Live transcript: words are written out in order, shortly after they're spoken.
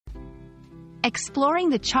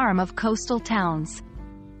Exploring the charm of coastal towns.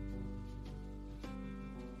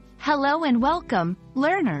 Hello and welcome,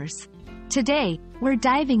 learners! Today, we're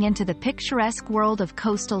diving into the picturesque world of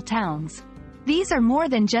coastal towns. These are more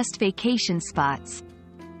than just vacation spots.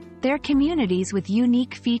 They're communities with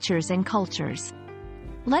unique features and cultures.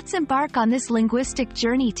 Let's embark on this linguistic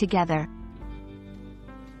journey together.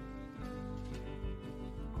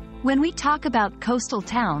 When we talk about coastal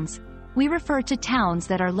towns, we refer to towns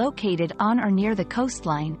that are located on or near the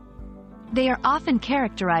coastline. They are often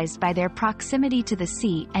characterized by their proximity to the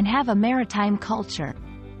sea and have a maritime culture.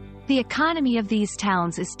 The economy of these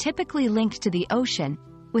towns is typically linked to the ocean,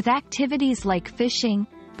 with activities like fishing,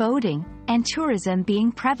 boating, and tourism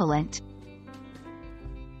being prevalent.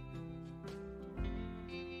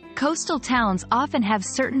 Coastal towns often have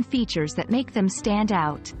certain features that make them stand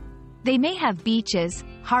out. They may have beaches,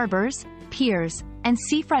 harbors, piers, and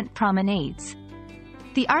seafront promenades.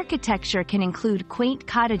 The architecture can include quaint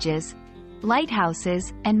cottages,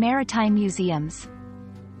 lighthouses, and maritime museums.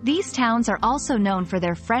 These towns are also known for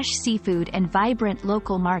their fresh seafood and vibrant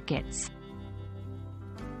local markets.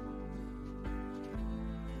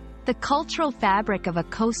 The cultural fabric of a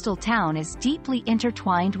coastal town is deeply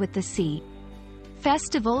intertwined with the sea.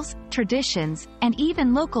 Festivals, traditions, and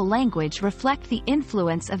even local language reflect the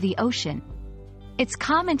influence of the ocean. It's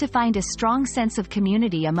common to find a strong sense of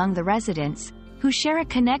community among the residents, who share a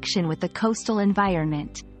connection with the coastal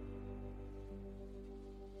environment.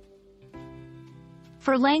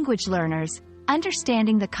 For language learners,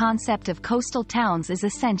 understanding the concept of coastal towns is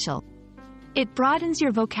essential. It broadens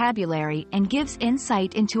your vocabulary and gives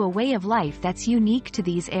insight into a way of life that's unique to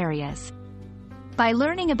these areas. By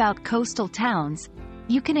learning about coastal towns,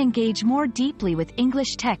 you can engage more deeply with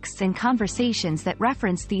English texts and conversations that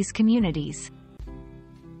reference these communities.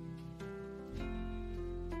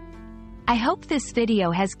 I hope this video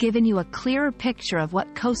has given you a clearer picture of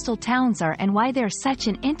what coastal towns are and why they're such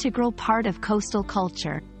an integral part of coastal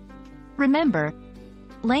culture. Remember,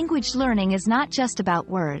 language learning is not just about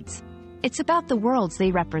words. It's about the worlds they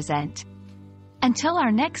represent. Until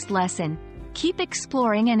our next lesson, keep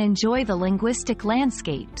exploring and enjoy the linguistic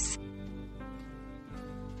landscapes.